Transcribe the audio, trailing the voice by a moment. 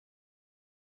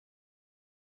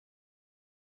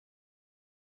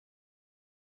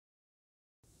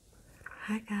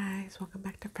Hi guys, welcome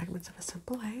back to Fragments of a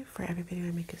Simple Life, where every video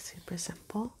I make is super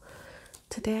simple.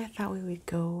 Today I thought we would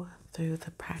go through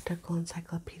the Practical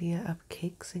Encyclopedia of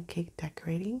Cakes and Cake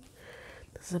Decorating.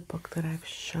 This is a book that I've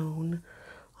shown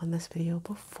on this video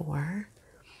before.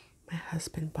 My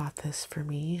husband bought this for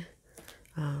me,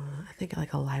 I think at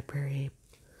like a library,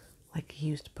 like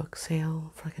used book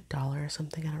sale for like $1 or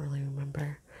something, I don't really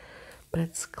remember. But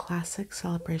it's Classic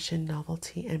Celebration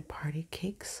Novelty and Party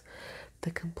Cakes, the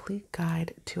complete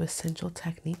guide to essential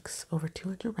techniques, over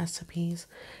 200 recipes,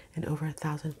 and over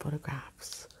 1,000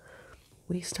 photographs.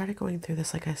 We started going through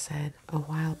this, like I said, a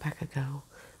while back ago,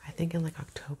 I think in like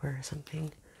October or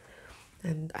something,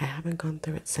 and I haven't gone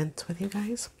through it since with you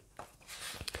guys,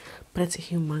 but it's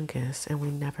humongous and we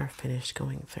never finished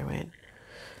going through it.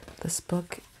 This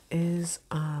book is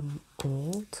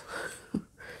old.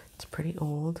 It's pretty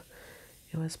old.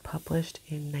 It was published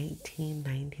in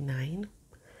 1999.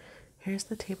 Here's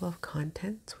the table of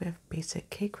contents. We have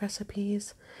basic cake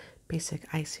recipes,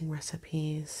 basic icing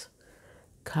recipes,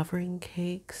 covering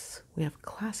cakes. We have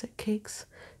classic cakes,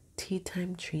 tea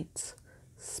time treats,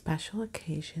 special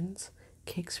occasions,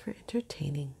 cakes for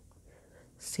entertaining,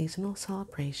 seasonal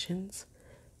celebrations,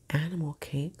 animal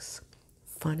cakes,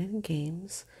 fun and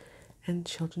games, and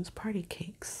children's party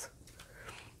cakes.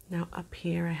 Now up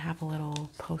here I have a little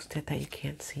post-it that you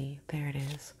can't see. There it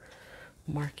is,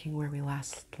 marking where we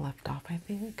last left off, I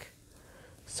think.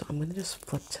 So I'm going to just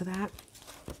flip to that.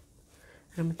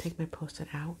 And I'm going to take my post-it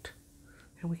out.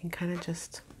 And we can kind of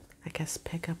just, I guess,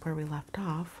 pick up where we left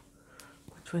off,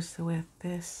 which was with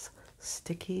this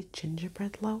sticky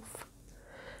gingerbread loaf.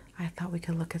 I thought we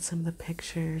could look at some of the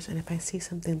pictures, and if I see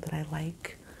something that I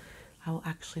like, I will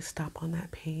actually stop on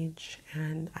that page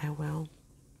and I will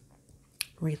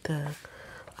read the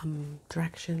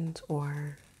directions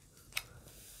or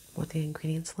what the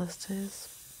ingredients list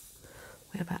is.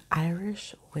 We have an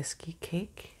Irish whiskey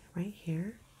cake right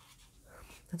here.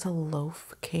 It's a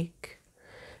loaf cake.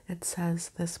 It says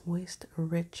this moist,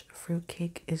 rich fruit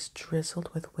cake is drizzled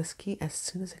with whiskey as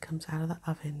soon as it comes out of the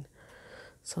oven.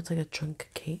 So it's like a drunk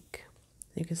cake.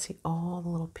 You can see all the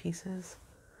little pieces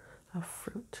of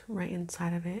fruit right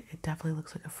inside of it. It definitely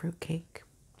looks like a fruit cake.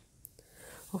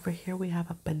 Over here we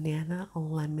have a banana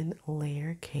lemon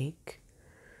layer cake.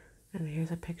 And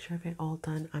here's a picture of it all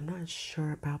done. I'm not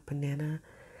sure about banana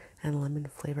and lemon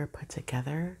flavor put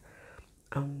together.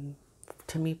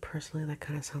 To me personally, that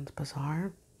kind of sounds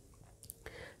bizarre.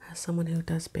 As someone who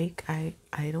does bake, I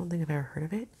don't think I've ever heard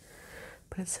of it.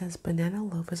 But it says banana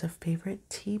loaf is a favorite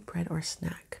tea, bread, or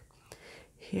snack.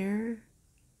 Here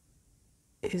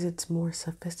is its more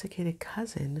sophisticated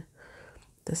cousin.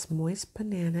 This moist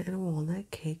banana and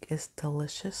walnut cake is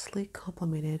deliciously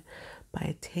complemented by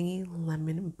a tangy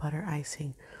lemon butter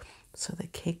icing. So the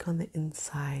cake on the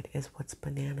inside is what's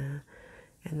banana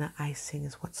and the icing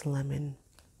is what's lemon.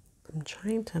 I'm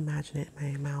trying to imagine it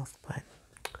in my mouth, but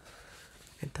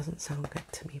it doesn't sound good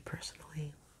to me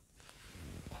personally.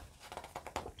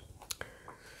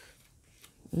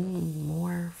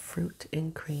 More fruit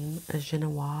and cream, a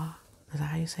genoise. Is that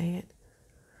how you say it?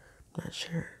 I'm not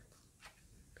sure.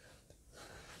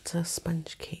 It's a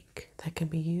sponge cake that can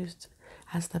be used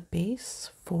as the base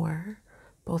for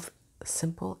both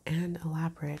simple and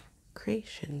elaborate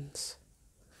creations.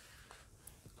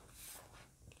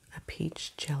 A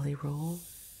peach jelly roll.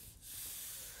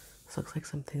 This looks like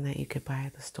something that you could buy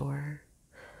at the store.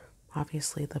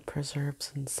 Obviously the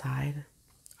preserves inside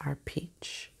are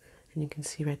peach. And you can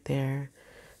see right there,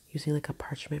 using like a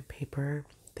parchment paper,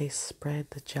 they spread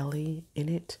the jelly in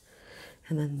it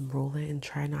and then roll it and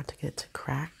try not to get it to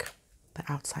crack, the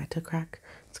outside to crack.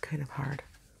 It's kind of hard.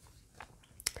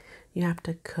 You have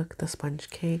to cook the sponge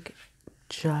cake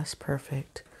just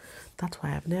perfect. That's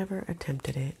why I've never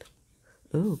attempted it.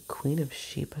 Ooh, Queen of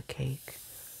Sheba cake.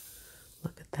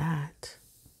 Look at that.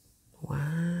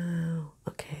 Wow.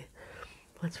 Okay,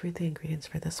 let's read the ingredients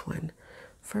for this one.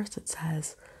 First it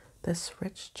says, this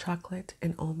rich chocolate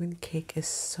and almond cake is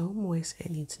so moist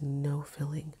it needs no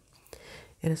filling.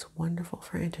 It is wonderful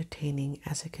for entertaining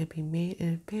as it can be made in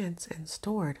advance and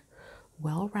stored,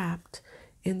 well wrapped,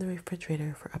 in the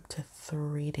refrigerator for up to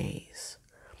 3 days.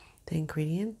 The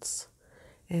ingredients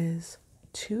is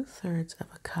 2/3 of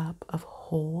a cup of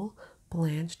whole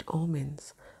blanched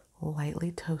almonds,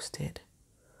 lightly toasted.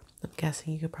 I'm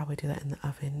guessing you could probably do that in the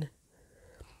oven.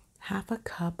 1/2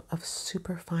 cup of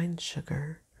superfine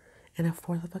sugar, and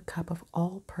 1/4 of a cup of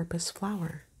all-purpose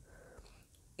flour.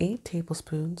 8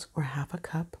 tablespoons or 1/2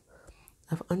 cup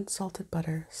of unsalted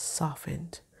butter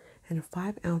softened, and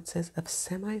 5 ounces of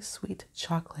semi-sweet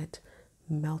chocolate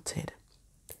melted.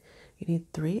 You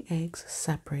need 3 eggs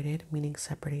separated, meaning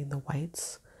separating the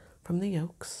whites from the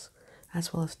yolks,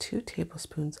 as well as 2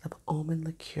 tablespoons of almond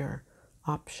liqueur,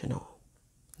 optional.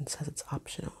 It says it's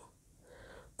optional.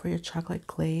 For your chocolate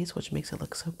glaze, which makes it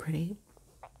look so pretty,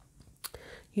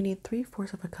 you need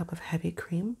 3/4 of a cup of heavy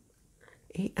cream,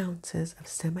 8 ounces of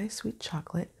semi-sweet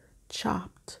chocolate,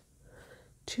 chopped,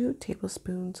 2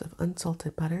 tablespoons of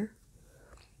unsalted butter,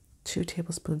 2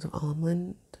 tablespoons of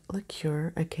almond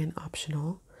liqueur, again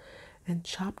optional, and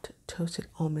chopped toasted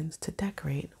almonds to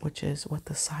decorate, which is what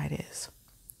the side is.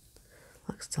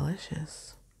 Looks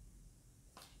delicious.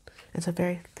 It's a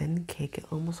very thin cake. It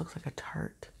almost looks like a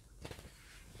tart.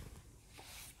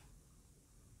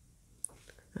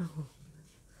 Oh,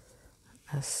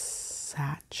 a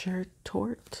Sacher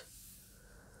tort.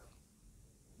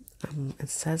 It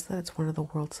says that it's one of the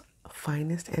world's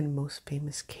finest and most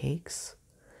famous cakes.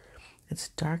 It's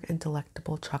dark and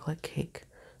delectable chocolate cake.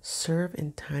 Serve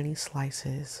in tiny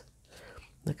slices.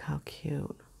 Look how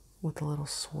cute. With a little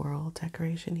swirl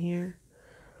decoration here.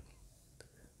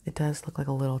 It does look like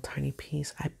a little tiny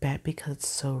piece. I bet because it's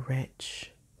so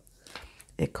rich.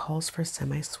 It calls for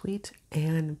semi-sweet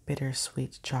and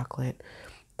bittersweet chocolate.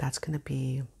 That's going to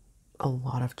be a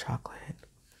lot of chocolate.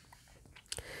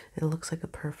 It looks like a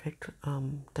perfect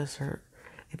dessert.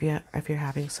 If you're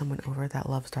having someone over that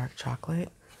loves dark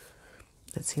chocolate,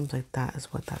 it seems like that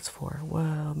is what that's for.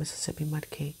 Whoa, Mississippi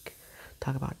mud cake.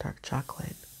 Talk about dark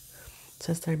chocolate. It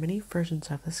says there are many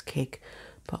versions of this cake,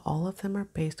 but all of them are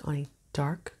based on a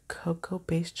dark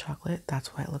cocoa-based chocolate. That's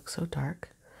why it looks so dark.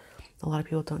 A lot of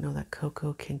people don't know that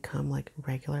cocoa can come like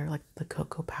regular, like the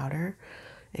cocoa powder.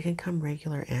 It can come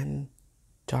regular and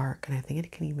dark, and I think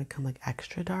it can even come like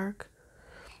extra dark.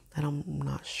 I'm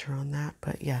not sure on that,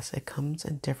 but yes, it comes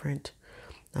in different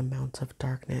amounts of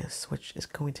darkness, which is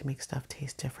going to make stuff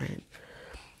taste different.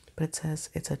 But it says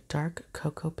it's a dark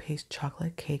cocoa paste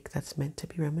chocolate cake that's meant to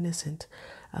be reminiscent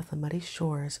of the muddy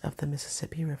shores of the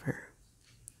Mississippi River.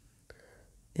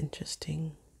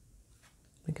 Interesting.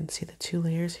 We can see the 2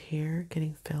 layers here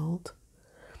getting filled,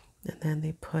 and then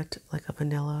they put like a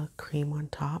vanilla cream on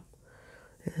top,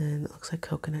 and it looks like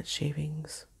coconut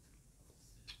shavings.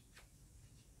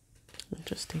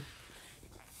 Interesting.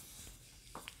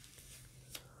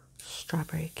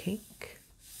 Strawberry cake.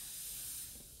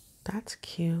 That's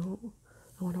cute.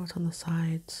 I wonder what's on the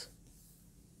sides.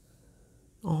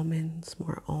 Almonds,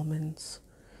 more almonds.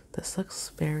 This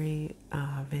looks very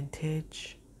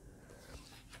vintage.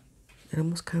 It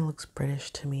almost kind of looks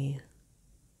British to me.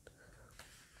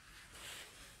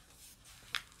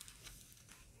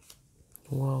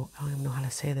 Whoa, I don't even know how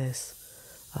to say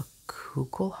this. A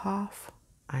Kugelhof?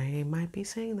 I might be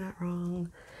saying that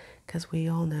wrong, because we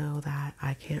all know that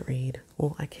I can't read.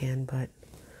 Well, I can, but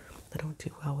I don't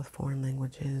do well with foreign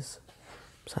languages.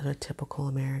 I'm such a typical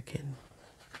American.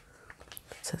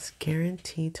 It says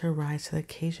guaranteed to rise to the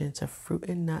occasion. It's a fruit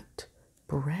and nut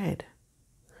bread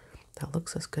that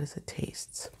looks as good as it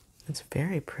tastes. It's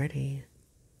very pretty.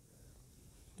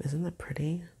 Isn't it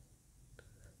pretty?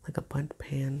 Like a bundt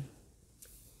pan.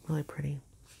 Really pretty.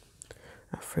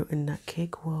 A fruit and nut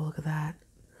cake. Whoa, look at that.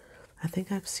 I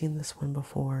think I've seen this one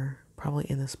before, probably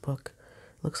in this book.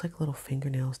 It looks like little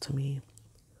fingernails to me.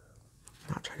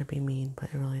 Not trying to be mean, but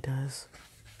it really does.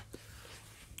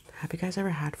 Have you guys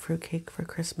ever had fruitcake for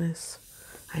Christmas?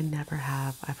 I never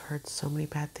have. I've heard so many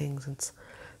bad things. It's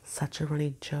such a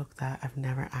running joke that I've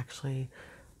never actually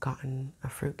gotten a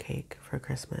fruitcake for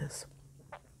Christmas.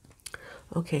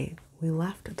 Okay, we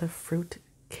left the fruit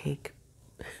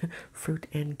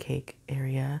and cake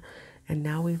area, and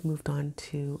now we've moved on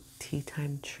to tea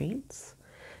time treats.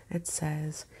 It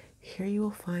says, here you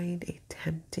will find a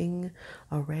tempting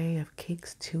array of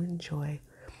cakes to enjoy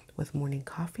with morning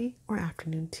coffee or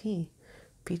afternoon tea,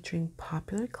 featuring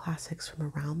popular classics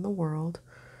from around the world.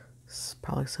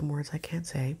 Probably some words I can't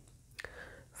say.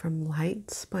 From light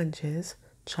sponges,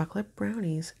 chocolate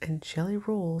brownies, and jelly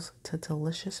rolls to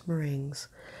delicious meringues.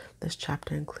 This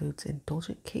chapter includes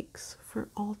indulgent cakes for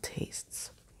all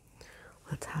tastes.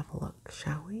 Let's have a look,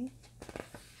 shall we?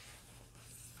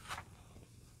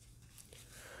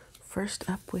 First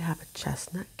up, we have a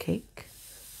chestnut cake.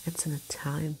 It's an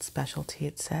Italian specialty,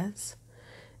 it says.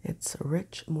 It's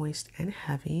rich, moist, and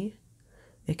heavy.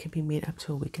 It can be made up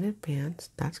to a week in advance.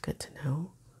 That's good to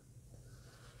know.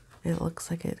 It looks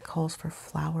like it calls for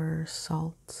flour,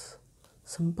 salt,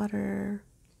 some butter,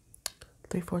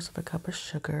 3/4 of a cup of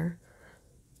sugar.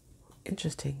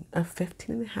 Interesting. A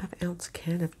 15.5-ounce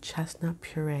can of chestnut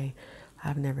puree.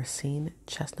 I've never seen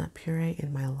chestnut puree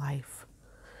in my life.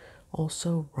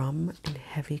 Also rum and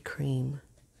heavy cream.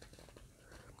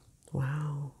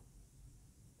 Wow.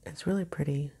 It's really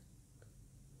pretty.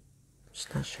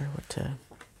 Just not sure what to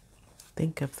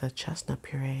think of the chestnut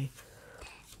puree.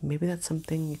 Maybe that's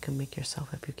something you can make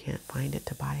yourself if you can't find it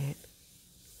to buy it.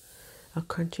 A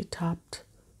crunchy topped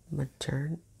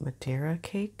Madeira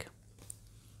cake.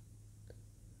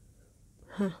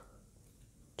 Huh.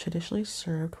 Traditionally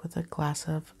served with a glass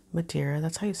of Madeira.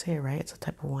 That's how you say it, right? It's a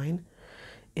type of wine.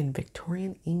 In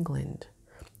Victorian England.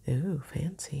 Ooh,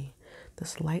 fancy.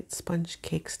 This light sponge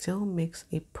cake still makes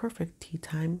a perfect tea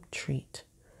time treat.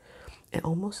 It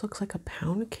almost looks like a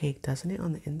pound cake, doesn't it,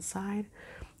 on the inside?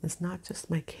 It's not just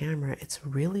my camera. It's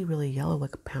really, really yellow,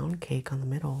 like a pound cake on the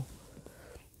middle.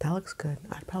 That looks good.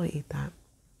 I'd probably eat that.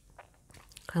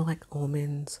 I like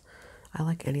almonds. I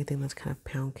like anything that's kind of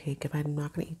pound cake. If I'm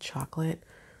not going to eat chocolate,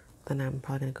 then I'm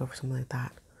probably going to go for something like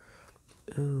that.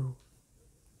 Ooh,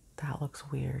 that looks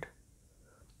weird.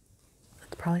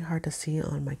 It's probably hard to see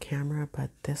on my camera, but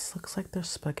this looks like there's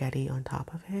spaghetti on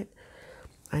top of it.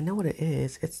 I know what it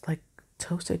is. It's like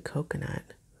toasted coconut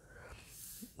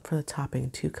for the topping.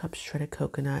 2 cups shredded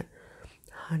coconut,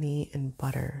 honey, and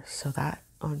butter. So that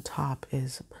on top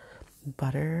is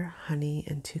butter, honey,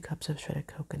 and 2 cups of shredded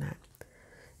coconut.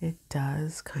 It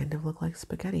does kind of look like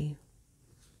spaghetti.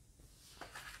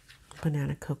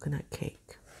 Banana coconut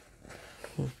cake.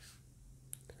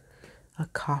 A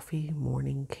coffee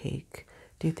morning cake.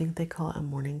 Do you think they call it a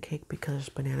morning cake because there's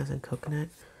bananas and coconut?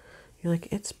 You're like,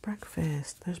 it's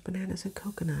breakfast. There's bananas and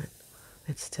coconut.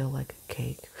 It's still like a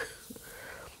cake.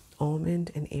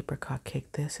 Almond and apricot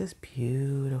cake. This is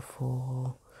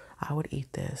beautiful. I would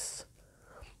eat this.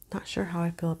 Not sure how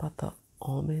I feel about the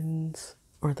almonds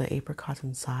or the apricots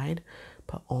inside,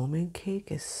 but almond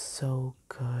cake is so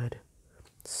good.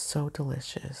 So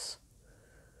delicious.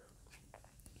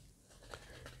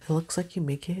 It looks like you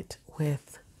make it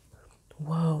with,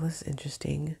 whoa, this is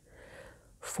interesting.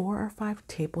 4 or 5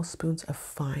 tablespoons of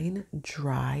fine,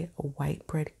 dry white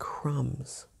bread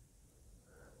crumbs,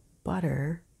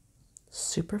 butter,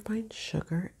 superfine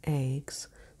sugar, eggs,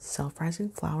 self-rising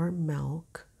flour,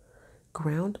 milk,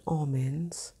 ground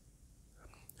almonds,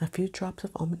 a few drops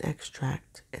of almond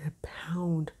extract, and a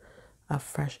pound of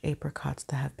fresh apricots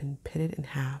that have been pitted in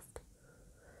half.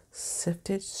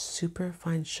 Sifted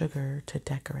superfine sugar to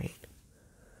decorate.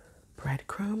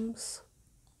 Breadcrumbs.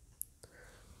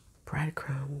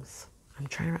 Breadcrumbs. I'm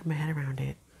trying to wrap my head around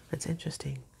it. That's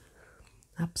interesting.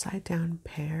 Upside down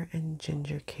pear and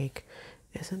ginger cake.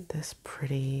 Isn't this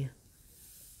pretty?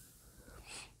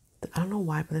 I don't know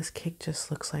why, but this cake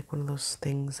just looks like one of those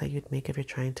things that you'd make if you're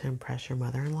trying to impress your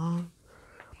mother-in-law.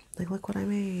 Like, look what I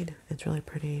made. It's really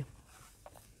pretty.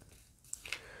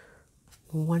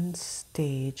 1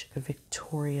 stage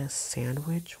Victoria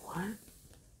sandwich. What?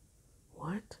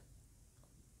 What?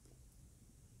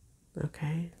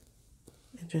 Okay.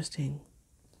 Interesting.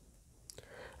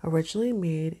 Originally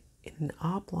made in an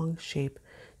oblong shape,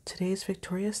 today's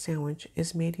Victoria sandwich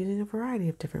is made using a variety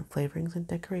of different flavorings and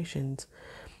decorations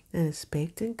and is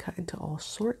baked and cut into all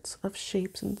sorts of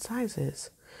shapes and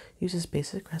sizes. Uses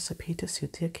basic recipe to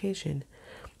suit the occasion.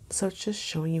 So it's just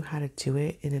showing you how to do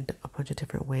it in a bunch of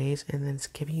different ways, and then it's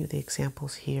giving you the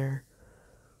examples here.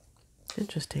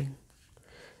 Interesting.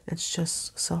 It's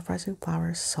just self-rising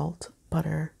flour, salt,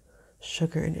 butter,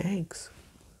 sugar, and eggs.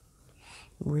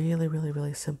 Really, really,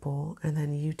 really simple. And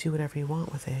then you do whatever you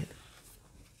want with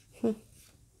it.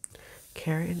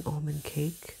 Carrot and almond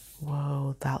cake.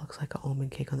 Whoa, that looks like an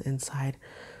almond cake on the inside,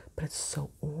 but it's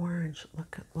so orange.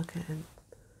 Look at it.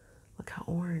 Look how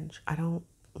orange. I don't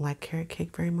like carrot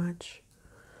cake very much.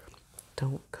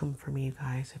 Don't come for me, you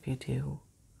guys, if you do.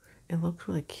 It looks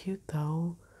really cute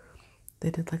though.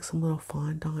 They did like some little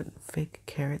fondant fake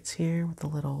carrots here with a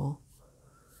little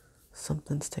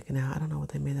something sticking out. I don't know what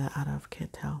they made that out of.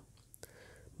 Can't tell.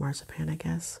 Marzipan, I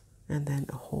guess. And then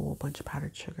a whole bunch of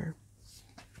powdered sugar.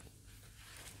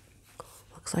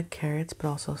 Looks like carrots, but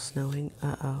also snowing.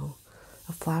 Uh-oh.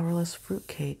 A flourless fruit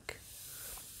cake.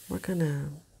 We're gonna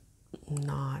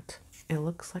not. It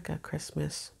looks like a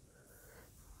Christmas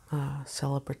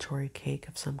celebratory cake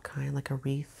of some kind, like a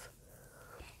wreath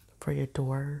for your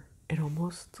door. It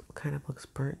almost kind of looks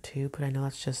burnt too, but I know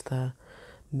that's just the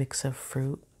mix of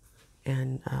fruit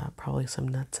and probably some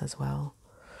nuts as well.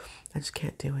 I just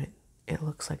can't do it. It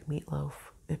looks like meatloaf.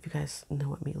 If you guys know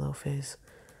what meatloaf is,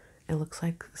 it looks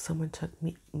like someone took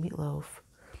meatloaf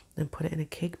and put it in a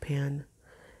cake pan,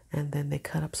 and then they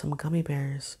cut up some gummy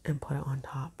bears and put it on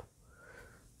top.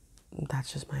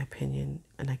 That's just my opinion,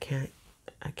 and I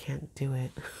can't do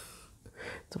it.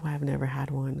 That's why I've never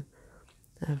had one.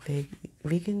 A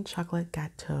vegan chocolate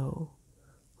gâteau.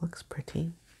 Looks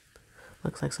pretty.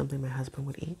 Looks like something my husband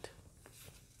would eat.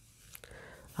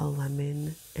 a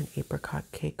lemon and apricot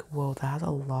cake. Whoa, that has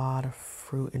a lot of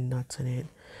fruit and nuts in it.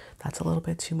 That's a little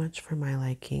bit too much for my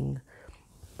liking,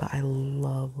 but I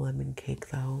love lemon cake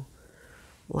though.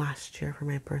 Last year for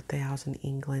my birthday, I was in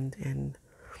England, and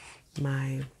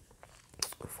my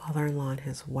father-in-law and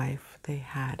his wife, they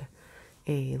had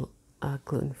a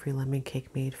gluten-free lemon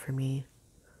cake made for me.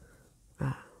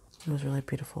 It was really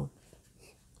beautiful.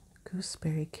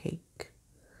 Gooseberry cake.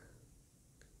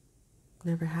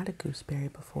 Never had a gooseberry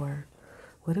before.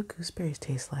 What do gooseberries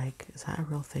taste like? Is that a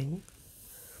real thing?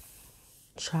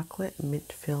 Chocolate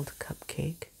mint-filled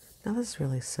cupcake. Now this is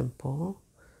really simple.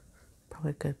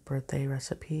 Probably a good birthday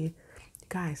recipe.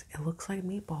 Guys, it looks like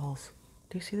meatballs.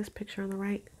 Do you see this picture on the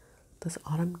right? This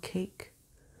autumn cake?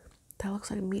 That looks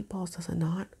like meatballs, does it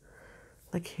not?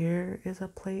 Like, here is a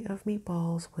plate of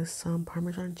meatballs with some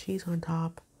Parmesan cheese on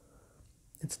top.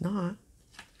 It's not.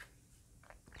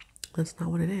 That's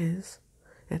not what it is.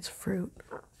 It's fruit.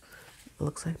 It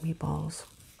looks like meatballs.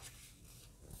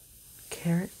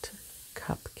 Carrot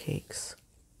cupcakes.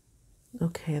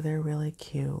 Okay, they're really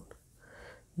cute.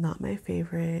 Not my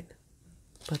favorite,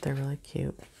 but they're really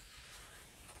cute.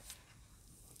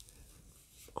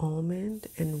 Almond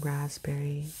and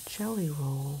raspberry jelly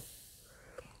roll.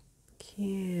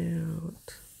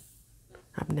 Cute.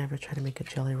 I've never tried to make a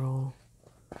jelly roll.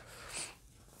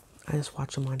 I just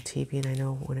watch them on TV, and I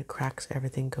know when it cracks,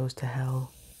 everything goes to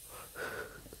hell.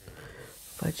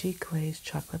 Fudgy glazed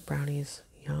chocolate brownies.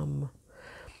 Yum.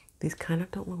 These kind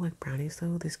of don't look like brownies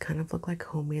though. These kind of look like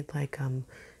homemade like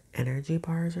energy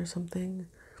bars or something.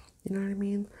 You know what I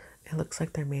mean? It looks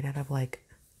like they're made out of like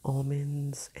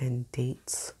almonds and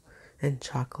dates and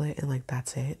chocolate, and like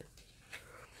that's it.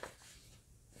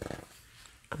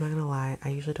 I'm not gonna lie, I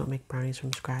usually don't make brownies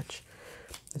from scratch.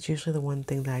 It's usually the one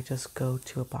thing that I just go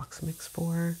to a box mix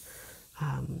for.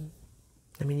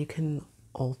 I mean, you can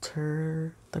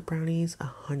alter the brownies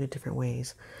 100 different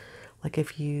ways. Like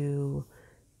if you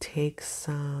take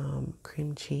some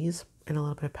cream cheese and a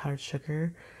little bit of powdered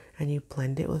sugar and you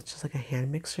blend it with just like a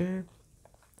hand mixer,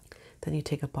 then you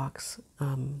take a box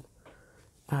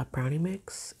brownie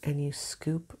mix and you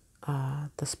scoop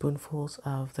the spoonfuls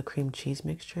of the cream cheese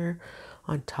mixture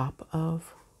on top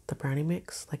of the brownie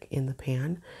mix, like in the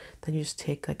pan. Then you just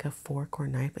take like a fork or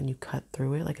knife and you cut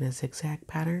through it like in a zigzag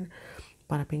pattern.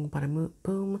 Bada bing, bada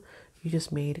boom. You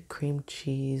just made cream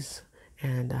cheese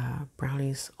and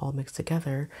brownies all mixed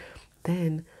together.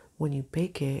 Then when you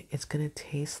bake it, it's gonna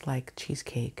taste like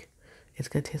cheesecake. It's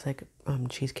gonna taste like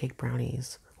cheesecake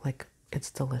brownies. Like,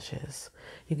 it's delicious.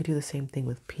 You can do the same thing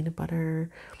with peanut butter.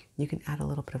 You can add a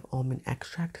little bit of almond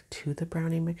extract to the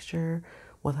brownie mixture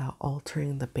without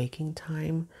altering the baking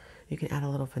time. You can add a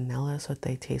little vanilla so that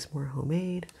they taste more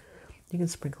homemade. You can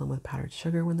sprinkle them with powdered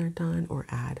sugar when they're done, or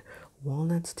add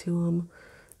walnuts to them.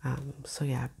 So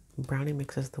yeah, brownie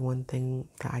mix is the one thing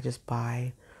that I just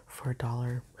buy for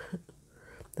 $1.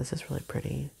 This is really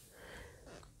pretty.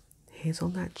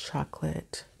 Hazelnut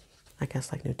chocolate, I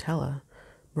guess like Nutella,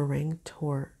 meringue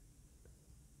tort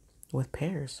with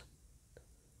pears.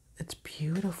 It's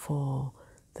beautiful.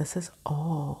 This is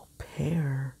all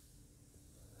pear.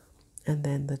 And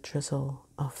then the drizzle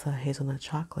of the hazelnut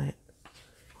chocolate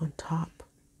on top.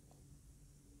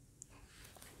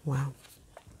 Wow.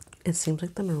 It seems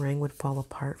like the meringue would fall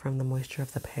apart from the moisture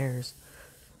of the pears.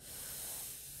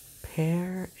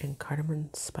 Pear and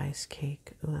cardamom spice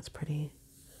cake. Oh, that's pretty.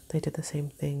 They did the same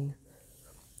thing.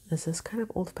 Is this kind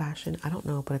of old-fashioned? I don't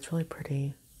know, but it's really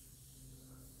pretty.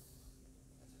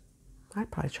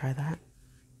 I'd probably try that.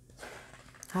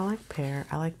 I like pear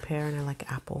and I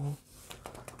like apple.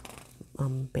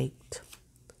 Baked.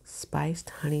 Spiced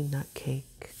honey nut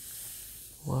cake.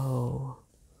 Whoa.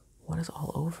 What is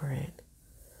all over it?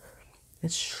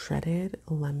 It's shredded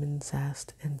lemon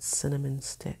zest and cinnamon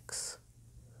sticks.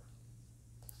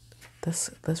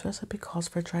 This recipe calls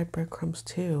for dried breadcrumbs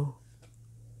too.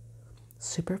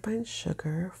 Superfine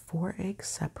sugar, 4 eggs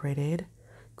separated,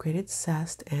 grated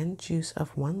zest and juice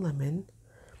of 1 lemon,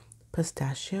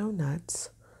 pistachio nuts,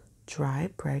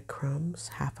 dry breadcrumbs,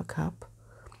 half a cup,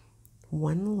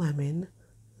 1 lemon,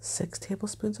 6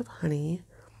 tablespoons of honey,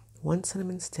 1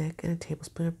 cinnamon stick, and a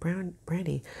tablespoon of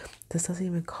brandy. This doesn't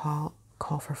even call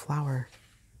for flour.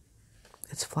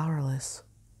 It's flourless.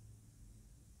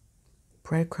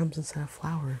 Breadcrumbs instead of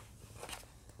flour.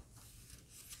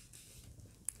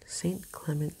 St.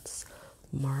 Clement's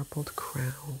marbled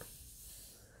crown.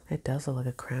 It does look like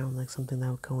a crown, like something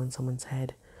that would go on someone's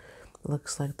head. It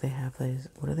looks like they have these,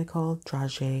 what are they called?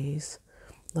 Dragées,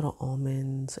 little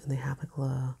almonds, and they have like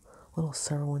little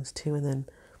silver ones too. And then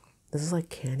this is like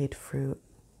candied fruit.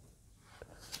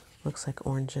 Looks like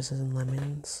oranges and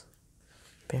lemons.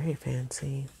 Very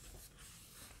fancy.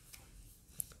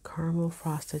 Caramel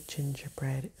frosted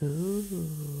gingerbread.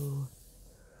 Ooh.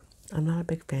 I'm not a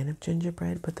big fan of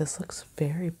gingerbread, but this looks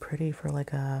very pretty for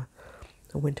like a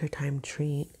wintertime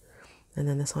treat. And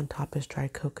then this on top is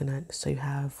dried coconut. So you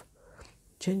have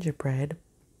gingerbread,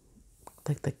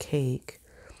 like the cake.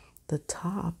 The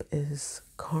top is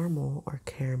caramel or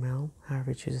caramel,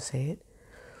 however you choose to say it.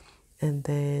 And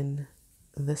then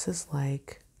this is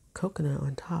like coconut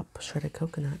on top, shredded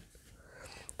coconut.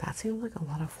 That seems like a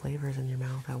lot of flavors in your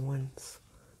mouth at once,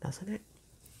 doesn't it?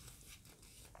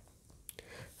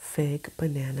 Fig,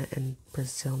 banana, and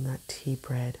Brazil nut tea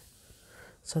bread.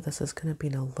 So this is going to be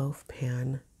in a loaf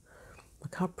pan.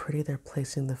 Look how pretty they're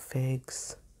placing the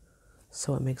figs.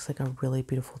 So it makes like a really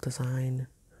beautiful design.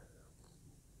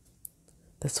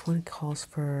 This one calls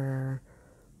for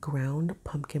ground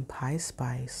pumpkin pie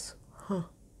spice. Huh.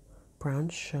 Brown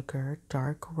sugar,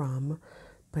 dark rum,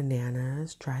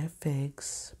 bananas, dry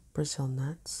figs, Brazil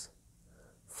nuts,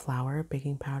 flour,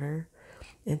 baking powder.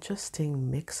 Interesting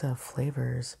mix of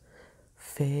flavors.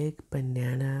 Fig,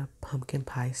 banana, pumpkin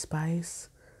pie spice,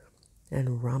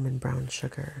 and rum and brown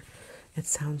sugar. It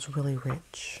sounds really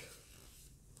rich.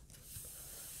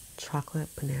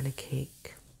 Chocolate banana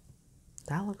cake.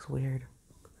 That looks weird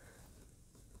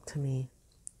to me.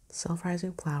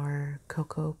 Self-rising flour,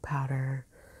 cocoa powder,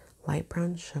 light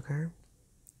brown sugar,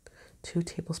 2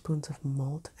 tablespoons of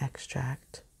malt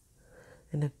extract,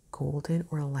 and a golden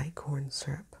or light corn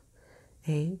syrup,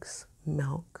 eggs,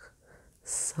 milk,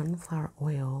 sunflower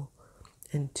oil,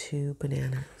 and 2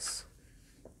 bananas.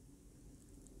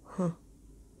 Huh.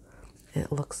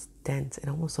 It looks dense. It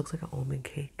almost looks like an almond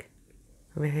cake.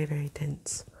 Very, very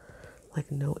dense.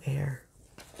 Like no air.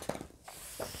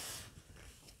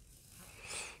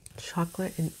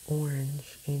 Chocolate and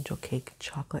orange angel cake.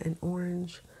 Chocolate and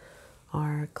orange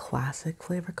are classic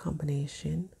flavor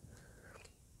combination.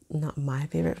 Not my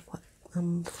favorite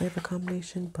flavor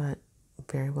combination, but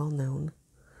very well known.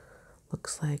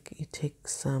 Looks like you take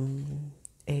some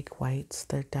egg whites.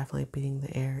 They're definitely beating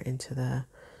the air into the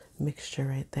mixture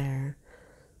right there.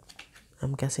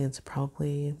 I'm guessing it's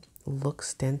probably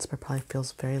looks dense, but probably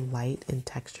feels very light in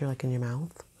texture, like in your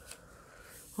mouth.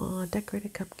 Aw,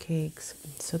 decorated cupcakes.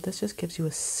 So this just gives you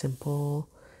a simple,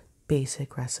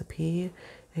 basic recipe.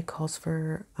 It calls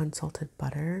for unsalted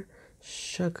butter,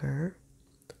 sugar,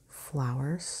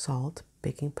 flour, salt,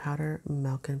 baking powder,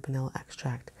 milk, and vanilla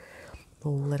extract.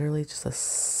 Literally just the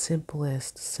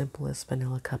simplest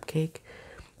vanilla cupcake.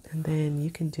 And then you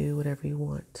can do whatever you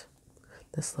want.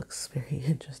 This looks very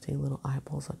interesting. Little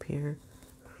eyeballs up here.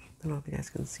 I don't know if you guys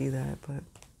can see that, but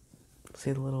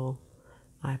see the little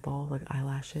eyeball, like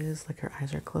eyelashes, like her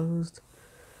eyes are closed.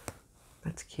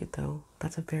 That's cute though.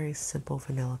 That's a very simple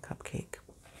vanilla cupcake.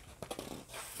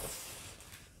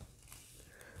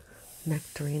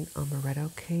 Nectarine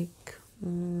amaretto cake.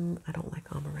 I don't like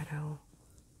amaretto.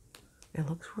 It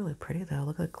looks really pretty though.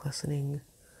 Look at the glistening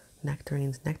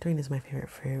nectarines. Nectarine is my favorite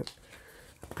fruit.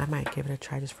 I might give it a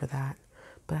try just for that.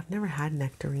 But I've never had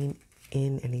nectarine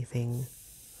in anything.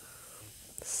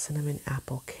 Cinnamon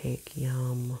apple cake.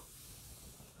 Yum.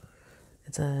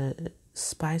 It's a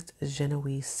spiced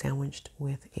Genoese sandwiched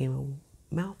with a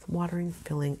mouth-watering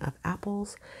filling of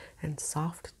apples and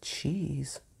soft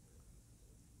cheese.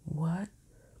 What?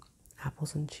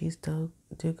 Apples and cheese do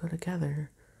go together.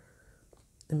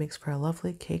 It makes for a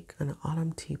lovely cake on an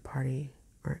autumn tea party,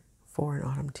 or for an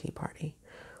autumn tea party.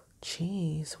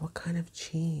 Cheese? What kind of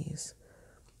cheese?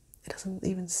 It doesn't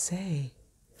even say.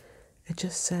 It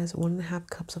just says 1.5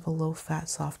 cups of a low-fat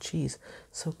soft cheese.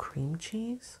 So cream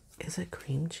cheese? Is it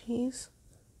cream cheese?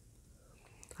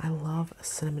 I love a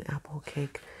cinnamon apple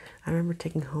cake. I remember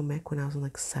taking home ec when I was in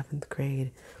like 7th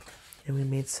grade, and we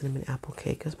made cinnamon apple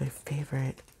cake. It was my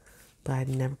favorite, but I'd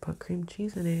never put cream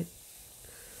cheese in it.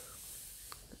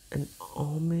 An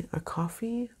almond, a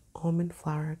coffee almond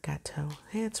flour gâteau.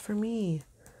 Hey, it's for me.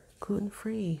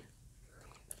 Gluten-free.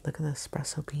 Look at the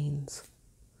espresso beans.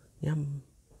 Yum.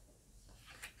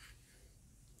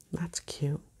 That's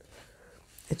cute.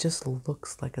 It just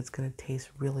looks like it's gonna taste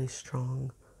really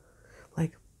strong.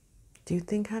 Like, do you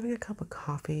think having a cup of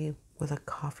coffee with a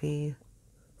coffee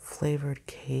flavored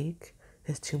cake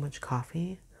is too much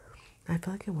coffee? I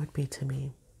feel like it would be to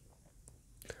me.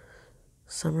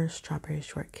 Summer strawberry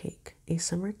shortcake. A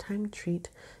summertime treat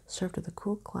served with a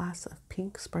cool glass of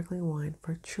pink sparkling wine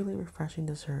for a truly refreshing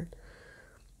dessert.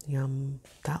 Yum.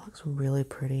 That looks really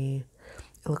pretty.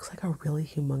 It looks like a really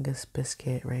humongous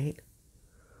biscuit, right?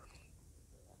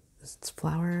 It's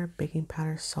flour, baking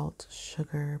powder, salt,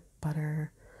 sugar,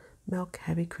 butter, milk,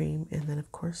 heavy cream, and then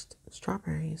of course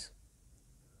strawberries.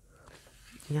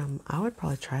 Yum. I would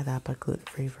probably try that, but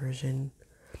gluten-free version.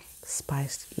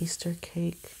 Spiced Easter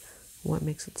cake. What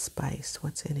makes it spiced?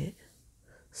 What's in it?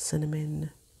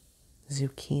 Cinnamon,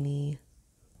 zucchini,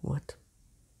 what?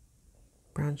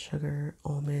 Brown sugar,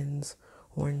 almonds,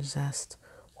 orange zest,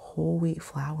 whole wheat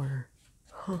flour.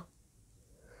 Huh.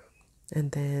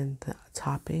 And then the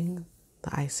topping,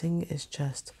 the icing is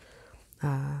just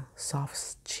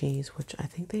soft cheese, which I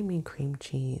think they mean cream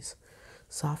cheese.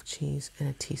 Soft cheese and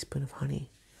a teaspoon of honey.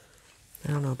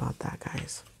 I don't know about that,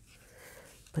 guys.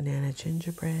 Banana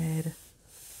gingerbread.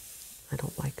 I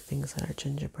don't like things that are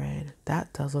gingerbread.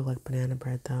 That does look like banana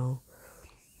bread, though.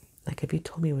 Like, if you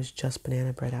told me it was just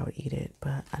banana bread, I would eat it.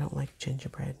 But I don't like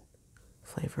gingerbread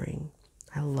flavoring.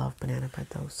 I love banana bread,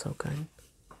 though. So good.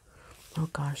 Oh,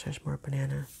 gosh, there's more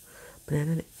banana.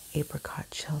 Banana and apricot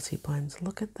Chelsea buns.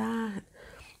 Look at that.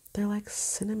 They're like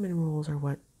cinnamon rolls, or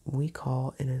what we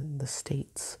call in the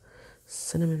States.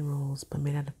 Cinnamon rolls, but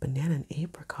made out of banana and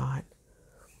apricot.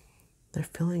 They're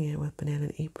filling it with banana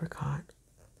and apricot.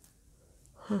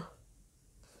 Huh.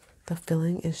 The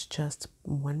filling is just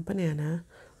 1 banana,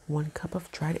 1 cup of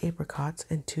dried apricots,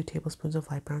 and 2 tablespoons of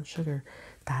light brown sugar.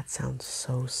 That sounds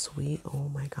so sweet. Oh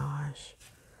my gosh.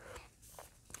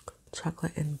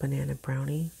 Chocolate and banana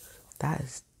brownie. That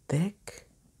is thick.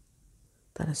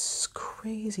 That is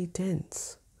crazy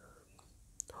dense.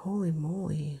 Holy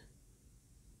moly.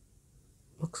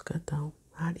 Looks good though.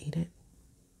 I'd eat it.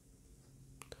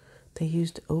 They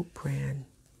used oat bran.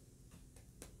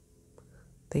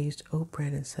 They used oat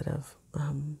bran instead of,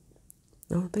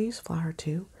 no, they used flour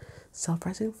too.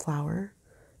 Self-rising flour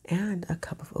and a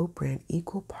cup of oat bran.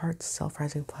 Equal parts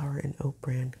self-rising flour and oat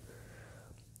bran.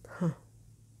 Huh.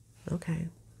 Okay.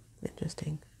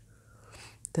 Interesting.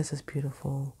 This is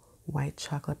beautiful. White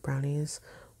chocolate brownies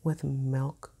with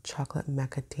milk chocolate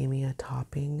macadamia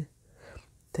topping.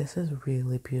 This is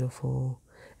really beautiful.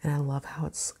 And I love how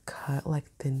it's cut like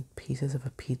thin pieces of a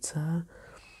pizza.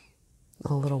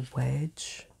 A little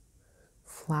wedge.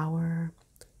 Flour,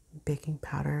 baking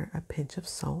powder, a pinch of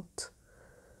salt,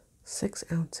 6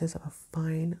 ounces of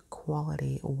fine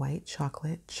quality white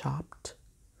chocolate chopped,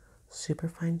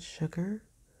 superfine sugar,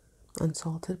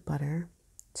 unsalted butter,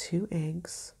 2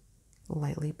 eggs,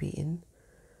 lightly beaten,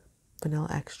 vanilla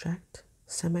extract,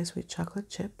 semi-sweet chocolate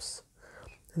chips,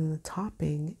 and the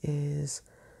topping is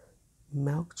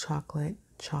milk chocolate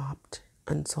chopped,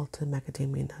 unsalted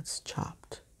macadamia nuts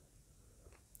chopped.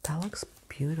 That looks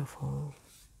beautiful.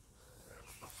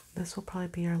 This will probably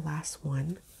be our last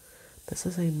one. This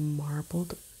is a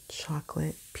marbled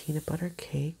chocolate peanut butter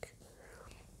cake.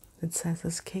 It says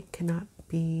this cake cannot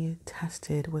be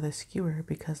tested with a skewer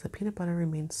because the peanut butter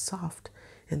remains soft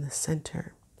in the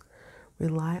center.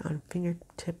 Rely on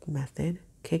fingertip method.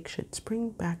 Cake should spring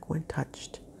back when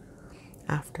touched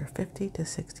after 50 to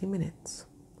 60 minutes.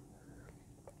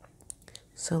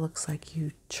 So it looks like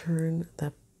you churn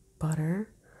the butter,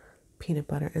 peanut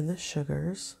butter, and the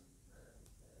sugars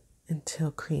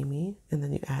until creamy, and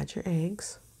then you add your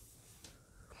eggs,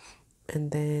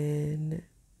 and then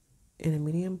in a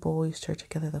medium bowl you stir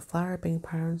together the flour, baking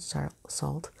powder, and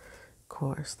salt. Of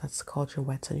course, that's called your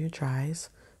wets and your dries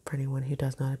for anyone who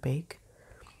does not bake.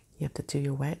 You have to do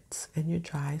your wets and your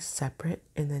dries separate,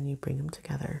 and then you bring them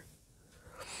together.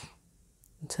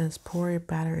 It says pour your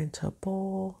batter into a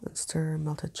bowl and stir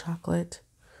melted chocolate.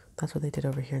 That's what they did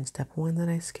over here in step 1 that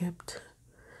I skipped.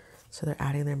 So they're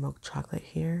adding their milk chocolate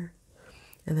here.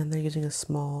 And then they're using a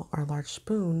small or large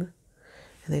spoon,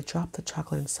 and they drop the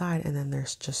chocolate inside, and then they're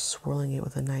just swirling it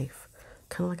with a knife.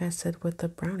 Kind of like I said with the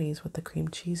brownies with the cream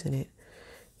cheese in it.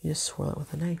 You just swirl it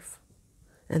with a knife.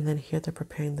 And then here they're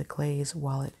preparing the glaze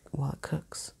while it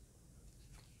cooks.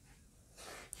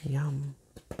 Yum.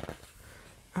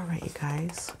 All right, you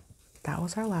guys. That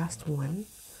was our last one.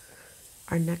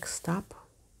 Our next stop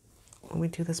when we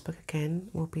do this book again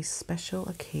will be special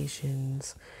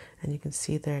occasions, and you can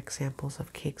see their examples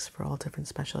of cakes for all different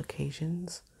special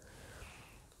occasions.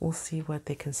 We'll see what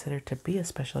they consider to be a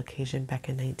special occasion back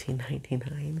in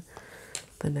 1999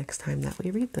 the next time that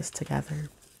we read this together.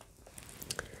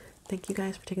 Thank you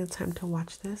guys for taking the time to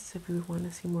watch this. If you want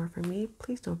to see more from me,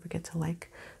 please don't forget to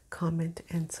like, comment,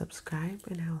 and subscribe,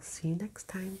 and I'll see you next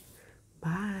time.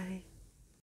 Bye.